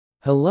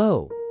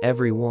Hello,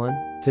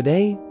 everyone.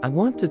 Today, I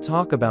want to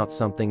talk about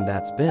something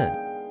that's been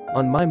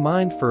on my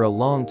mind for a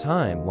long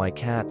time: why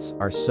cats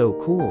are so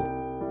cool.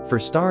 For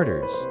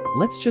starters,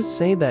 let's just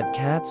say that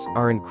cats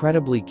are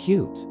incredibly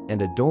cute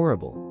and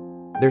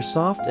adorable. They're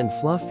soft and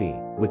fluffy,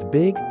 with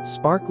big,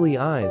 sparkly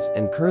eyes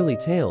and curly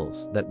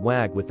tails that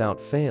wag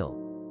without fail.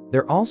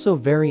 They're also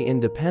very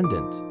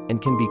independent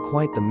and can be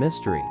quite the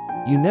mystery.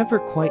 You never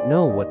quite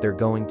know what they're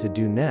going to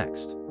do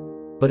next.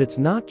 But it's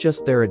not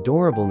just their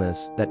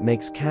adorableness that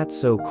makes cats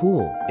so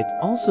cool, it's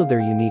also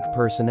their unique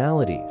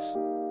personalities.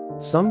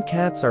 Some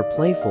cats are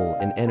playful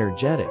and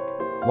energetic,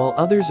 while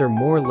others are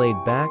more laid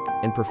back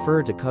and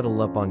prefer to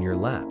cuddle up on your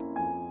lap.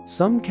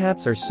 Some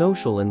cats are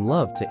social and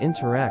love to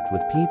interact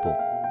with people,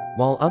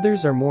 while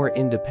others are more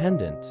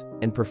independent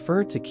and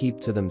prefer to keep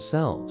to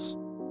themselves.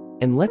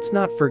 And let's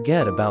not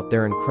forget about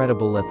their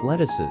incredible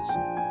athleticism.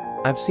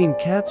 I've seen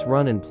cats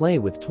run and play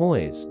with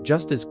toys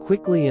just as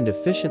quickly and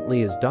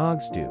efficiently as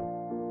dogs do.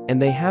 And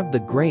they have the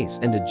grace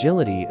and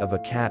agility of a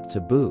cat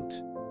to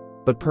boot.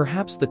 But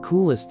perhaps the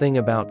coolest thing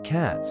about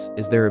cats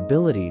is their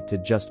ability to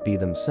just be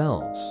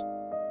themselves.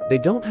 They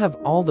don't have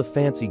all the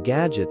fancy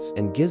gadgets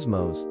and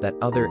gizmos that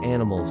other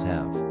animals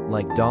have,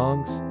 like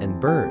dogs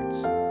and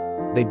birds.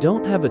 They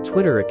don't have a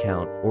Twitter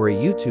account or a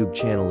YouTube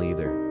channel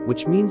either,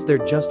 which means they're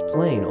just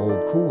plain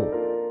old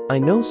cool. I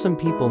know some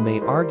people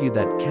may argue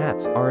that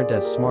cats aren't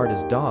as smart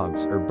as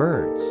dogs or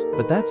birds,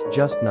 but that's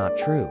just not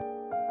true.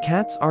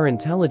 Cats are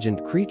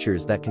intelligent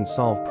creatures that can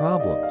solve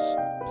problems,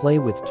 play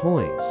with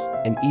toys,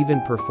 and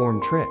even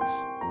perform tricks.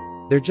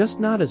 They're just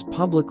not as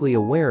publicly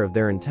aware of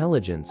their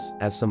intelligence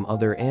as some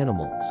other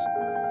animals.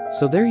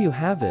 So there you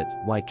have it,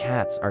 why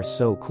cats are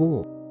so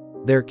cool.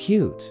 They're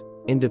cute,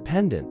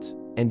 independent,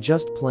 and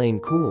just plain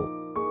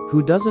cool.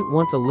 Who doesn't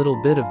want a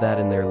little bit of that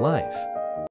in their life?